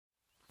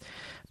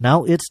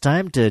Now it's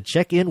time to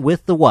check in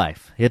with the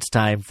wife. It's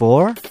time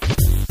for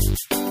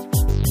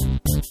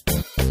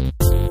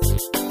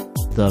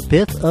The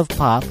Pith of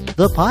Pop,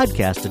 the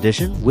podcast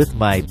edition with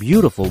my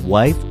beautiful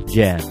wife,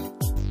 Jen.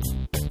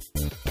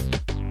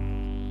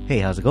 Hey,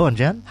 how's it going,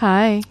 Jen?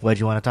 Hi. What do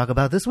you want to talk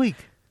about this week?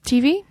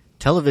 TV?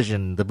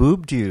 Television, the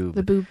boob tube.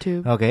 The boob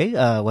tube. Okay,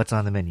 what's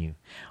on the menu?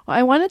 Well,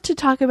 I wanted to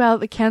talk about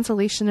the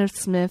cancellation of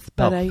Smith,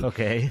 but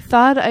I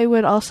thought I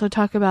would also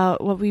talk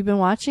about what we've been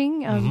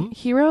watching,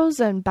 Heroes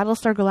and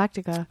Battlestar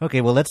Galactica. Okay,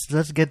 well,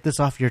 let's get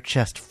this off your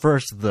chest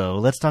first, though.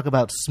 Let's talk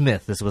about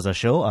Smith. This was a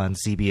show on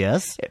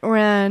CBS. It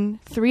ran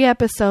 3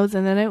 episodes,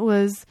 and then it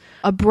was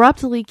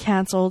abruptly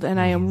canceled, and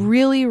I am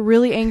really,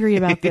 really angry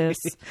about this.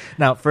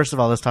 Now, first of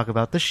all, let's talk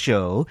about the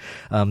show.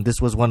 This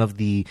was one of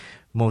the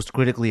most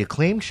critically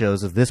acclaimed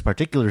shows of this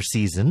particular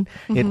season.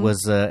 It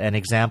was an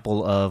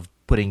example of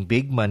putting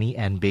big money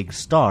and big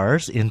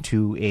stars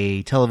into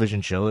a television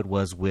show. It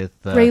was with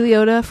Ray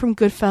Liotta from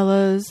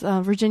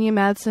Goodfellas, Virginia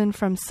Madsen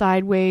from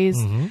Sideways,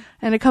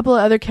 and a couple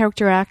of other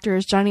character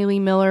actors, Johnny Lee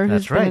Miller,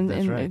 who's been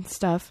in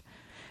stuff.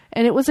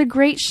 And it was a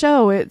great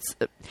show.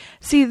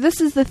 See, this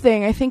is the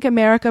thing. I think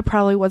America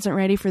probably wasn't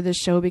ready for this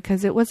show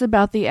because it was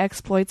about the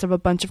exploits of a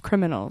bunch of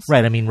criminals.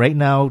 Right. I mean, right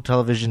now,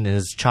 television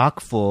is chock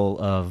full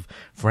of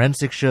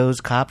forensic shows,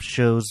 cop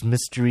shows,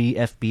 mystery,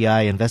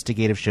 FBI,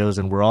 investigative shows,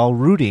 and we're all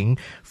rooting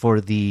for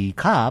the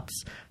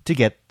cops to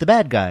get the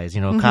bad guys,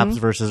 cops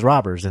versus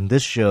robbers. And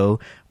this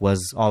show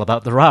was all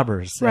about the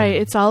robbers. Right.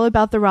 It's all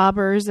about the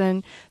robbers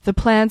and the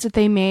plans that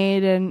they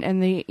made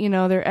and the,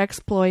 their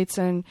exploits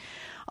and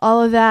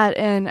all of that.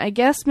 And I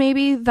guess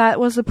maybe that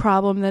was a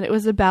problem, that it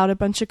was about a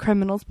bunch of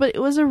criminals, but it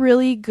was a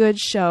really good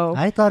show.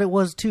 I thought it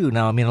was too.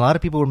 Now, I mean, a lot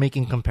of people were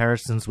making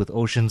comparisons with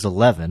Ocean's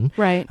 11.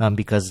 Right.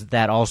 Because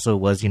that also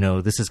was,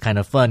 this is kind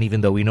of fun,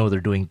 even though we know they're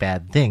doing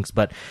bad things.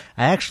 But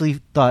I actually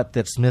thought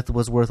that Smith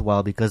was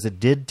worthwhile because it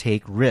did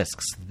take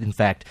risks. In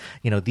fact,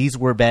 these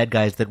were bad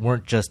guys that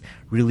weren't just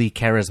really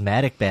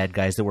charismatic bad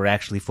guys, that were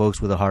actually folks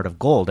with a heart of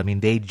gold. I mean,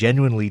 they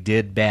genuinely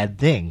did bad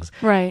things.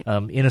 Right.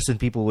 Innocent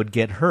people would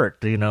get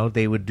hurt. They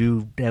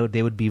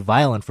would be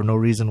violent for no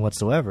reason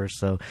whatsoever.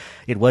 So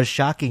it was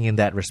shocking in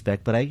that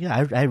respect, but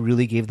I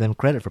really gave them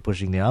credit for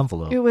pushing the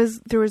envelope.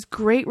 There was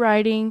great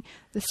writing.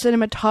 The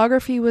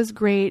cinematography was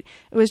great.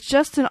 It was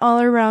just an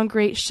all-around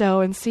great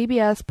show, and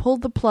CBS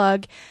pulled the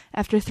plug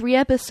after 3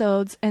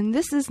 episodes, and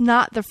this is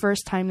not the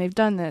first time they've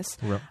done this.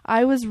 Right.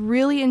 I was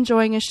really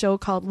enjoying a show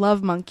called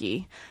Love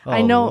Monkey. Oh,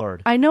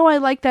 Lord. I know I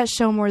liked that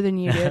show more than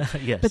you did,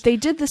 Yes. But they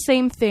did the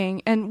same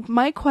thing, and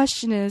my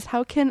question is,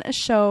 how can a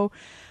show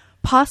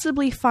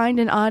possibly find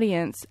an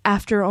audience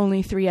after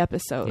only 3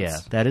 episodes? Yeah,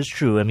 that is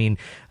true. I mean,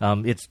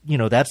 it's,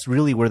 that's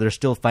really where they're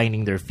still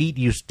finding their feet.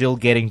 You're still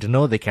getting to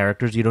know the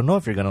characters. You don't know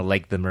if you're going to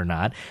like them or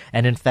not.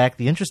 And in fact,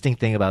 the interesting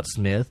thing about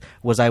Smith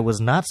was I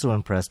was not so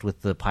impressed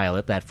with the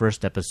pilot, that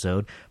first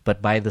episode,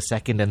 but by the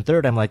second and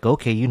third, I'm like,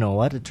 okay, you know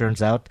what? It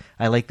turns out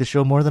I like the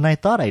show more than I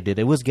thought I did.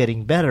 It was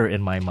getting better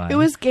in my mind. It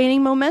was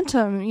gaining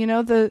momentum.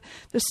 The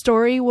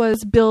story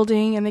was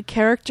building and the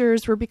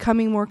characters were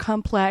becoming more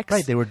complex.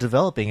 Right, they were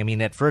developing. I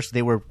mean, at first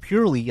they were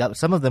purely,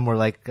 some of them were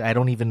like, I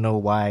don't even know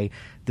why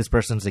this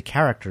person's a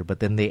character, but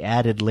then they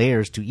added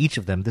layers to each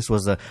of them. This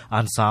was an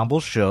ensemble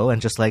show,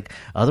 and just like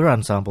other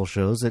ensemble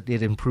shows, it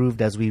improved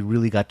as we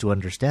really got to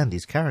understand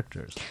these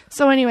characters.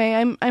 So anyway,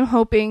 I'm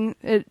hoping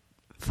it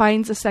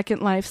finds a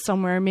second life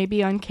somewhere,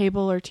 maybe on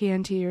cable or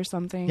TNT or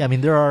something. Yeah, I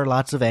mean, there are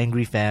lots of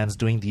angry fans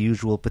doing the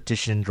usual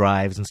petition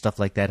drives and stuff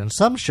like that, and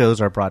some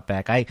shows are brought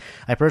back. I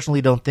personally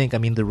don't think,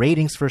 the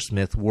ratings for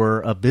Smith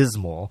were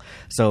abysmal,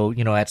 so,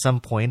 at some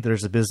point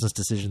there's a business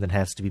decision that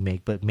has to be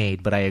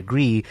made, but I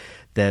agree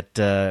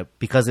that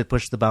because it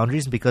pushed the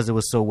boundaries and because it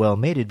was so well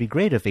made, it'd be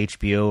great if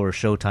HBO or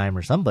Showtime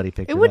or somebody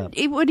picked it up.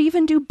 It would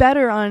even do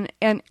better on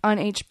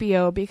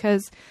HBO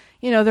because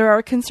there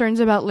are concerns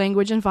about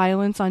language and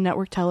violence on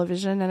network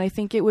television, and I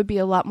think it would be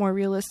a lot more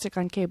realistic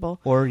on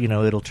cable. Or,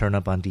 it'll turn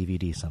up on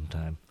DVD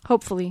sometime.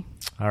 Hopefully.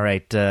 All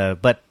right,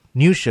 but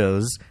new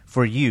shows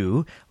for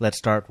you. Let's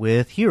start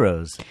with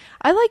Heroes.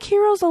 I like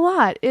Heroes a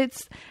lot.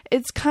 It's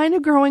kind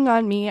of growing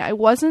on me. I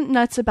wasn't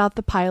nuts about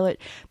the pilot.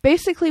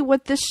 Basically,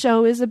 what this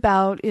show is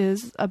about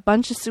is a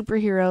bunch of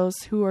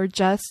superheroes who are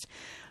just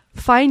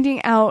finding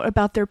out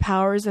about their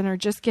powers and are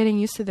just getting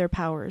used to their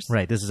powers.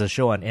 Right. This is a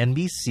show on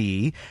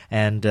NBC,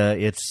 and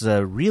it's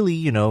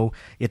really,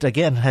 it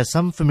again has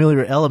some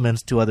familiar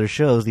elements to other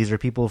shows. These are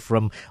people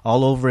from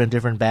all over in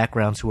different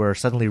backgrounds who are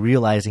suddenly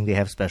realizing they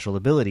have special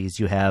abilities.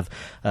 You have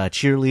a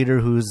cheerleader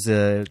who's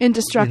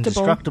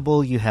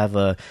indestructible. You have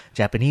a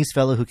Japanese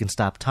fellow who can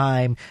stop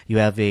time. You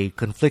have a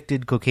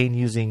conflicted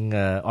cocaine-using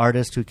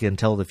artist who can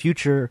tell the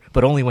future,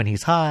 but only when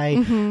he's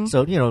high.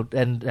 So,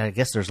 and I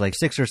guess there's like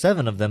 6 or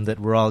 7 of them that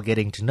we're all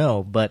getting to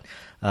know, but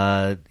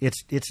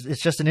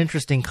it's just an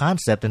interesting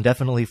concept, and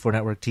definitely for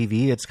network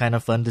TV, it's kind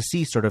of fun to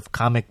see sort of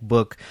comic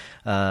book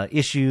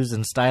issues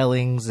and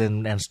stylings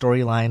and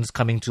storylines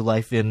coming to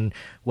life in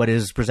what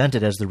is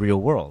presented as the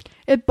real world.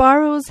 It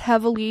borrows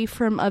heavily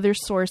from other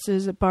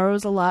sources. It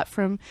borrows a lot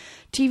from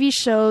TV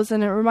shows,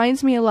 and it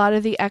reminds me a lot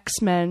of the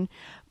X-Men.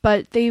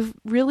 but they've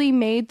really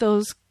made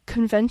those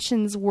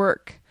conventions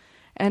work.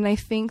 And I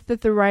think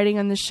that the writing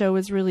on the show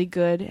is really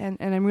good, and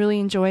I'm really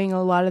enjoying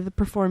a lot of the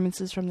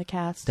performances from the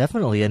cast.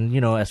 Definitely. And,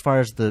 as far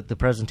as the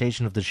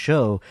presentation of the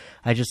show,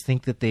 I just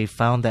think that they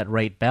found that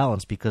right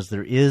balance, because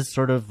there is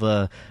sort of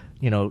a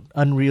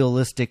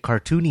unrealistic,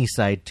 cartoony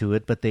side to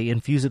it, but they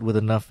infuse it with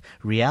enough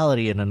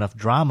reality and enough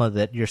drama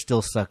that you're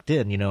still sucked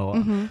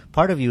in.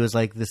 Part of you is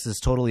like, this is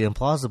totally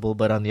implausible,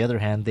 but on the other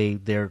hand,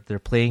 they're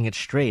playing it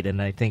straight,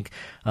 and I think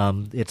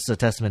it's a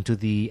testament to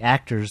the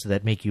actors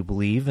that make you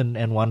believe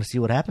and want to see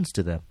what happens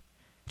to them.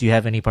 Do you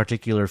have any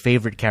particular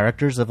favorite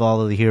characters of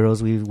all of the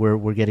heroes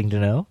we're getting to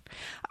know?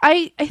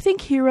 I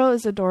think Hiro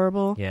is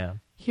adorable. Yeah.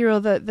 Hiro,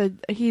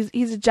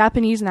 he's a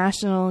Japanese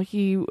national.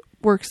 He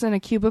works in a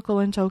cubicle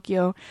in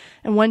Tokyo,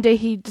 and one day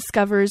he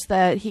discovers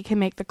that he can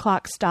make the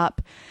clock stop,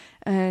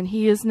 and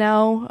he is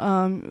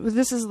now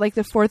this is like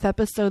the 4th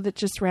episode that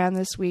just ran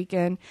this week,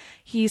 and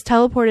he's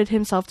teleported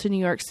himself to New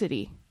York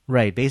City.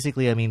 Right.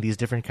 Basically, I mean, these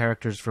different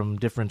characters from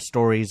different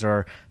stories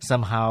are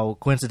somehow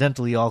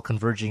coincidentally all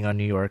converging on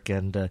New York.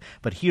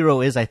 But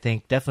Hiro is, I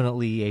think,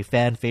 definitely a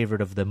fan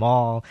favorite of them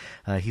all.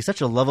 He's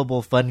such a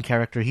lovable, fun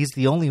character. He's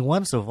the only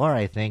one so far,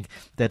 I think,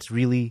 that's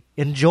really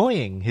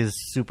enjoying his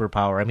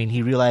superpower. I mean,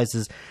 he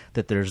realizes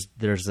that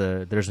there's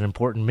an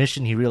important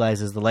mission. He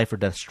realizes the life or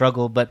death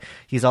struggle, but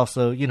he's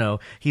also,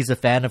 he's a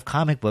fan of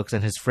comic books,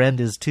 and his friend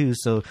is too.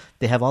 So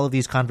they have all of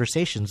these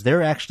conversations.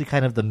 They're actually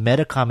kind of the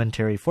meta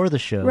commentary for the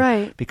show.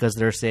 Right. Because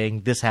they're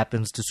saying this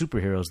happens to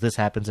superheroes, this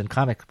happens in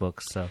comic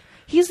books. So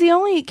he's the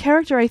only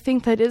character, I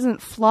think, that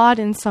isn't flawed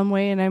in some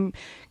way, and I'm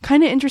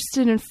kind of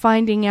interested in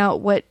finding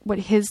out what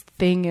his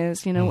thing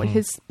is, what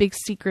his big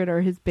secret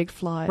or his big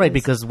flaw is. Right,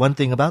 because one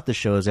thing about the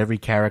show is every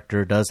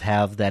character does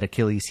have that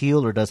Achilles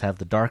heel or does have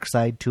the dark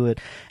side to it.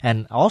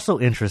 And also,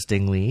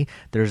 interestingly,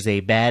 there's a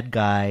bad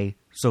guy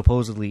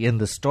supposedly in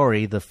the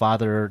story, the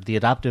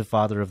adoptive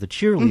father of the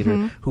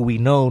cheerleader, who we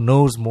know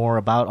knows more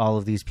about all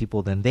of these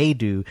people than they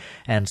do.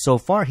 And so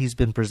far, he's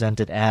been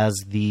presented as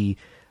the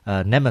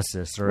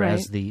nemesis or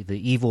as the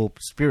evil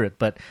spirit.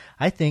 But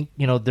I think,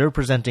 they're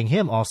presenting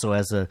him also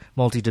as a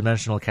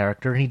multidimensional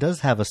character. And he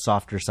does have a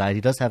softer side.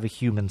 He does have a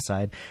human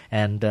side.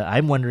 And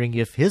I'm wondering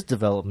if his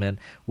development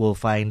will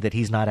find that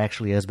he's not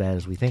actually as bad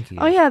as we think he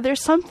is. Oh, yeah.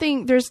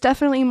 There's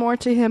definitely more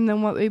to him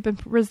than what we've been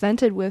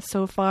presented with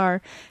so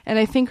far. And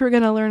I think we're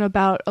going to learn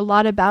a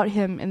lot about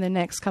him in the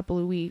next couple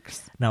of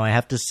weeks. Now, I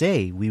have to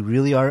say, we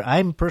really are.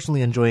 I'm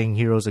personally enjoying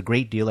Heroes a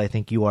great deal. I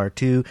think you are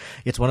too.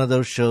 It's one of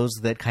those shows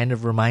that kind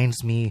of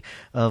reminds me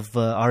of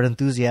our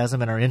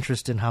enthusiasm and our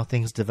interest in how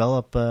things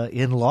develop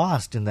in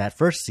Lost in that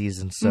first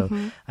season. So,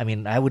 I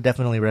mean, I would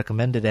definitely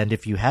recommend it. And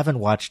if you haven't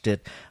watched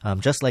it,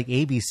 just like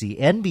ABC,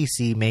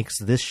 NBC makes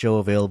this show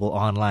available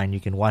online. You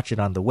can watch it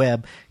on the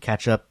web,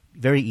 catch up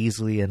very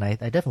easily, and I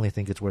definitely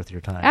think it's worth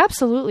your time.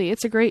 Absolutely.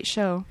 It's a great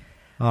show.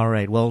 All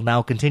right. Well,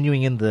 now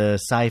continuing in the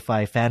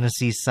sci-fi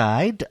fantasy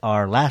side,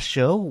 our last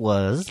show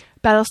was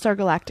Battlestar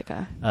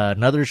Galactica.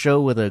 Another show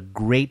with a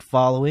great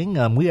following.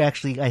 We're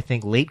actually, I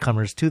think,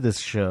 latecomers to this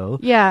show.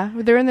 Yeah,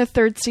 they're in the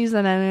 3rd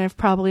season, and I've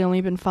probably only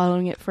been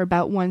following it for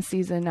about 1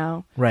 season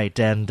now. Right,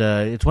 and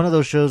it's one of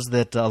those shows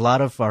that a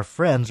lot of our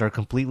friends are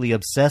completely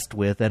obsessed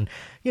with. And,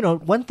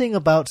 one thing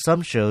about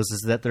some shows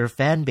is that their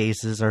fan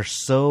bases are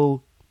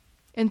so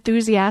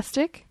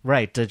enthusiastic,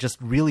 right, just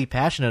really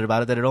passionate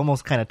about it that it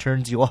almost kind of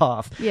turns you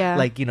off. Yeah,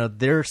 like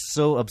they're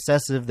so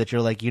obsessive that you're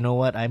like, you know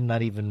what, I don't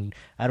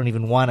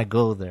even want to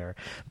go there.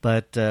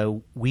 But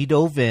we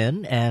dove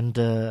in, and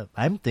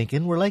I'm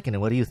thinking we're liking it.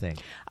 What do you think?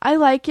 I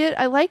like it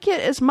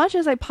as much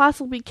as I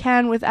possibly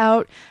can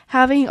without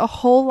having a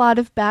whole lot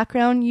of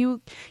background.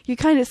 You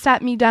kind of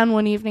sat me down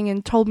one evening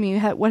and told me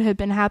what had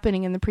been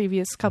happening in the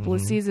previous couple of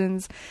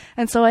seasons,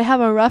 and so I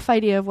have a rough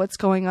idea of what's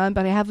going on,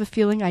 but I have a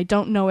feeling I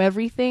don't know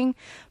everything.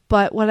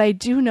 But what I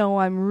do know,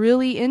 I'm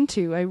really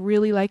into. I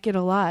really like it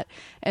a lot.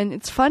 And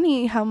it's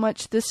funny how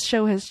much this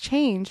show has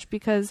changed,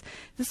 because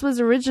this was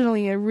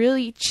originally a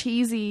really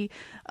cheesy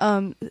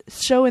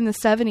show in the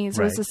 70s.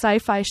 It was a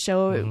sci-fi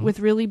show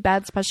with really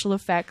bad special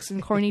effects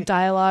and corny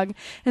dialogue.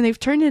 And they've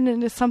turned it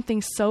into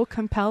something so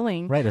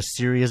compelling. Right, a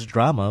serious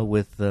drama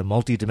with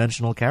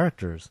multi-dimensional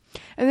characters.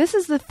 And this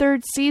is the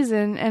 3rd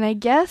season, and I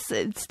guess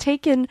it's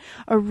taken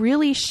a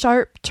really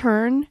sharp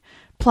turn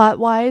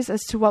plot-wise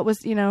as to what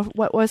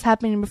was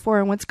happening before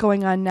and what's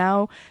going on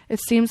now.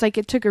 It seems like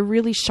it took a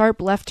really sharp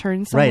left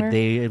turn somewhere. Right.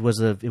 It was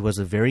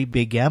a very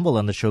big gamble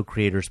on the show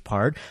creators'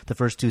 part. The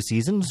first 2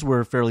 seasons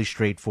were fairly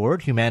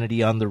straightforward.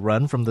 Humanity on the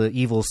run from the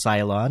evil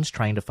Cylons,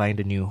 trying to find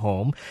a new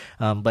home.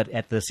 But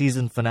at the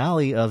season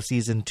finale of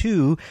season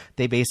 2,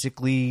 they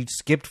basically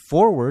skipped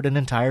forward an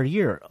entire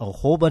year. A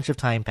whole bunch of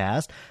time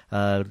passed.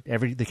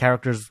 The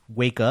characters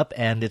wake up,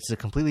 and it's a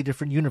completely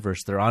different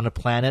universe. They're on a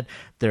planet.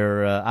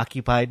 They're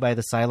occupied by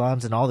the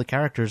Cylons, and all the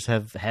characters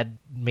have had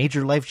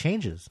major life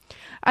changes.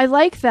 I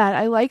like that.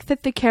 I like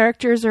that the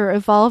characters are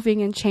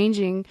evolving and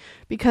changing,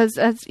 because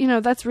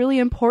that's really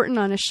important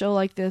on a show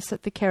like this,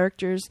 that the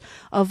characters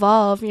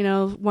evolve.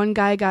 One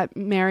guy got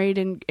married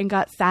and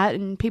got fat,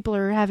 and people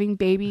are having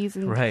babies,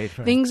 and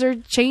things are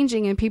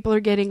changing, and people are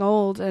getting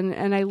old,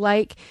 and I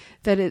like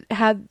that it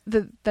had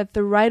that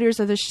the writers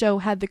of the show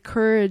had the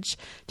courage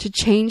to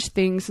change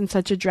things in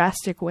such a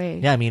drastic way.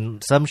 Yeah, I mean,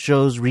 some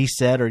shows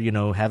reset or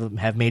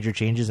have major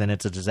changes and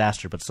it's a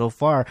disaster, but so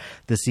far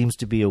this seems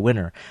to be a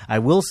winner. I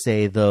will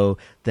say though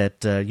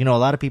that a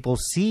lot of people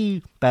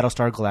see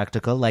Battlestar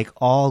Galactica, like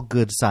all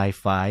good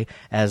sci-fi,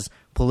 as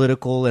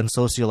political and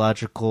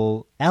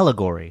sociological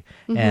allegory.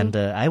 Mm-hmm. And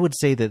I would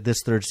say that this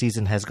third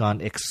season has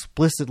gone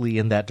explicitly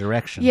in that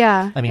direction.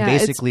 Yeah. I mean,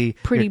 basically...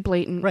 it's pretty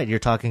blatant. Right. You're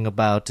talking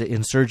about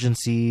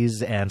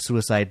insurgencies and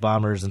suicide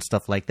bombers and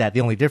stuff like that.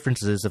 The only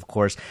difference is, of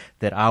course,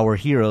 that our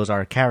heroes,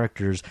 our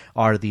characters,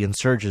 are the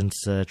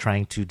insurgents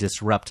trying to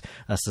disrupt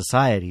a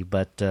society.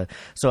 But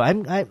so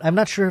I'm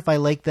not sure if I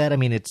like that. I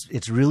mean,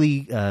 it's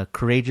really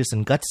courageous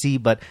and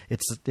gutsy, but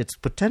it's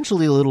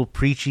potentially a little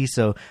preachy.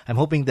 So I'm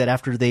hoping that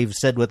after they've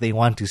said what they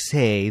want to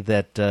say,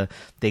 that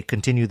they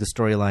continue the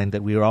storyline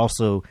that we are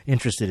also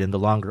interested in, the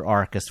longer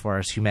arc as far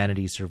as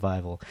humanity's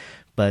survival.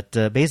 But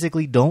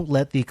basically, don't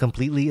let the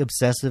completely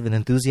obsessive and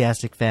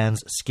enthusiastic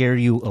fans scare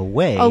you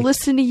away. Oh,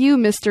 listen to you,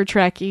 Mr.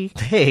 Trekkie.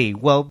 Hey,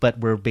 well, but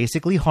we're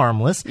basically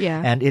harmless,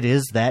 yeah. And it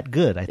is that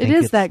good. I think it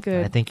is that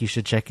good. I think you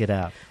should check it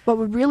out. What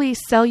would really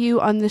sell you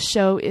on this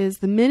show is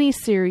the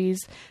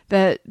mini-series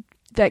that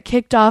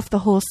kicked off the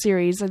whole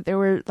series. There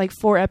were like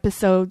 4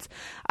 episodes.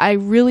 I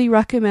really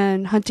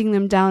recommend hunting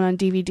them down on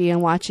DVD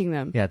and watching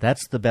them. Yeah,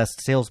 that's the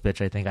best sales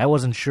pitch, I think. I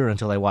wasn't sure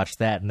until I watched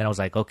that, and then I was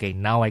like, okay,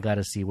 now I got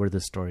to see where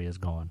this story is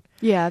going.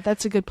 Yeah,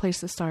 that's a good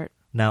place to start.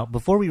 Now,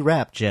 before we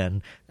wrap,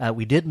 Jen,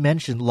 we did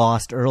mention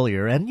Lost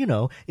earlier, and,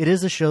 it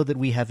is a show that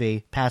we have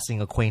a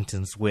passing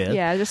acquaintance with.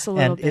 Yeah, just a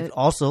little bit. And it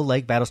also,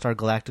 like Battlestar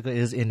Galactica,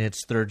 is in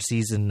its 3rd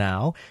season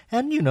now,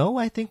 and,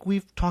 I think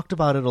we've talked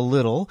about it a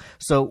little,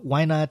 so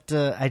why not,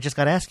 I just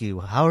got to ask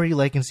you, how are you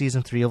liking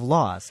Season 3 of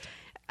Lost?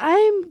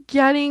 I'm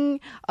getting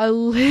a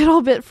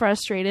little bit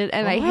frustrated,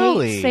 and I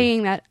hate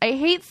saying that. I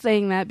hate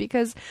saying that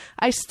because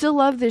I still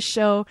love this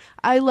show.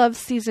 I love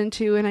Season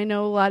 2, and I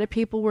know a lot of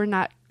people were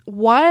not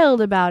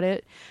wild about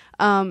it,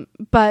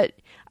 but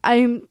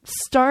I'm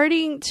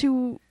starting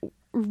to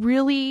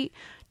really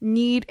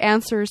need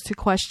answers to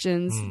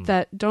questions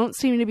that don't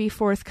seem to be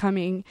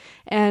forthcoming,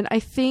 and I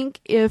think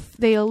if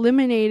they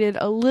eliminated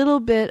a little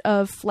bit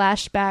of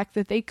flashback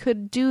that they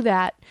could do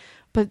that,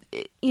 but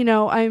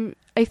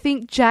I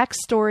think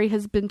Jack's story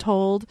has been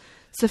told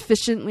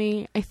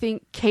sufficiently. I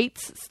think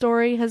Kate's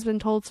story has been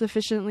told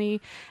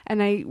sufficiently,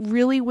 and I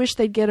really wish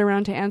they'd get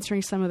around to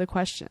answering some of the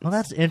questions. Well,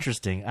 that's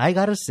interesting. I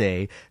gotta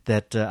say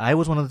that I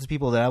was one of those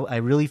people that I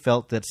really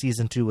felt that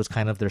Season 2 was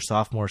kind of their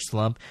sophomore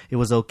slump. It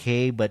was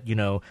okay, but,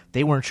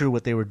 they weren't sure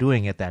what they were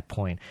doing at that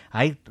point.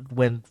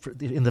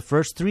 In the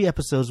first 3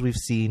 episodes we've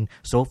seen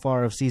so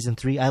far of Season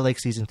 3, I like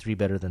Season 3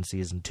 better than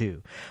Season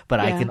 2.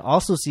 But yeah. I can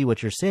also see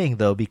what you're saying,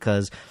 though,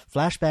 because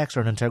flashbacks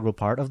are an integral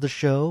part of the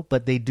show,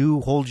 but they do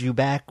hold you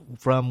back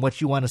from what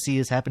you want to see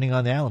is happening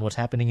on the island, what's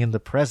happening in the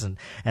present.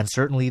 And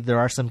certainly there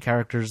are some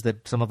characters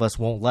that some of us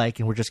won't like,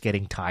 and we're just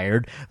getting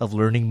tired of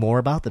learning more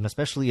about them,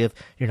 especially if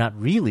you're not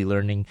really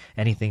learning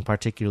anything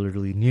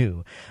particularly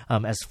new.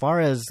 As far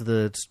as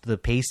the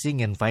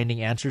pacing and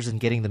finding answers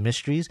and getting the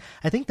mysteries,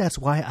 I think that's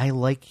why I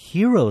like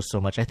Heroes so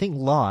much. I think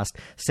Lost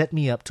set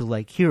me up to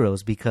like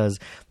Heroes because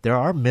there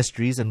are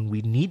mysteries and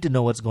we need to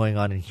know what's going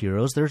on in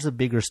Heroes. There's a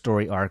bigger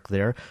story arc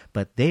there,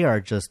 but they are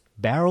just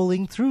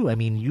barreling through. I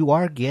mean, you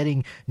are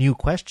getting new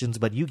questions,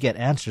 but you get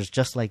answers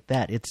just like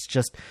that.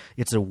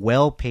 It's a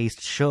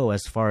well-paced show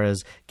as far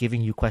as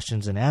giving you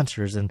questions and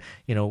answers. And,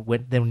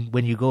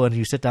 when you go and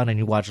you sit down and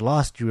you watch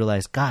Lost, you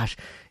realize, gosh,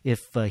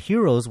 if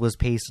Heroes was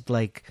paced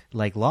like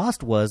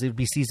Lost was, it would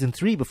be Season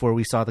 3 before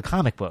we saw the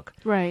comic book.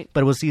 Right.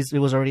 But it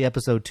was already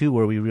Episode 2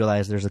 where we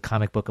realized there's a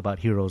comic book about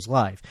Heroes'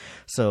 life.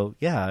 So,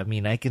 yeah, I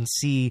mean, I can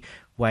see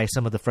why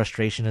some of the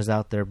frustration is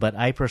out there, but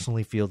I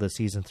personally feel that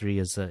Season 3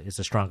 is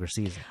a stronger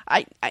season.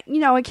 I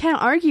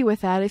can't argue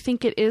with that. I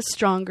think it is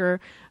stronger,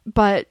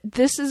 but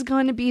this is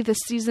going to be the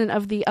season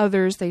of the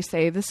others, they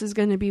say. This is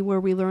going to be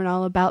where we learn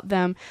all about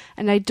them,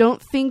 and I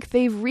don't think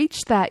they've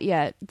reached that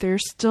yet. They're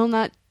still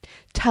not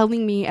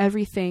telling me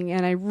everything,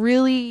 and I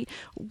really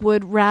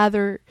would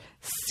rather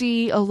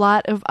see a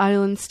lot of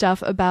island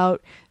stuff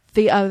about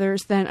the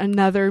others than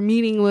another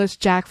meaningless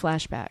Jack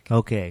flashback.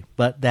 Okay,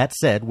 but that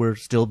said, we're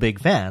still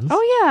big fans.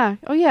 Oh yeah.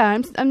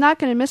 I'm not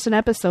going to miss an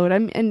episode.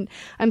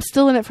 I'm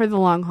still in it for the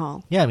long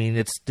haul. Yeah, I mean,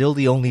 it's still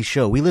the only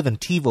show. We live in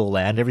TiVo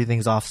land.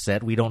 Everything's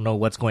offset. We don't know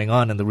what's going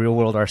on in the real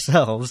world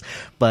ourselves.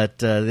 But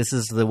this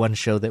is the one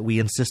show that we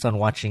insist on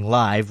watching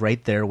live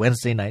right there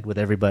Wednesday night with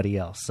everybody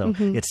else. So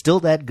It's still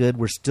that good.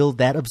 We're still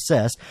that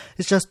obsessed.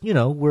 It's just,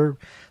 we're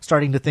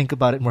starting to think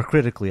about it more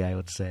critically, I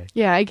would say.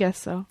 Yeah, I guess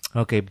so.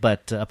 Okay,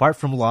 but apart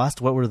from Lost Lost,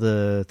 what were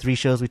the 3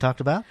 shows we talked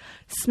about?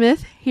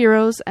 Smith,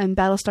 Heroes, and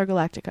Battlestar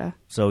Galactica.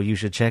 So you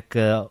should check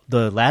the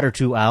latter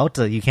 2 out.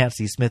 You can't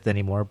see Smith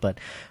anymore, but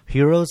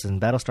Heroes and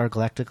Battlestar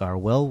Galactica are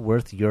well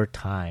worth your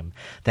time.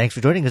 Thanks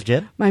for joining us,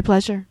 Jen. My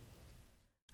pleasure.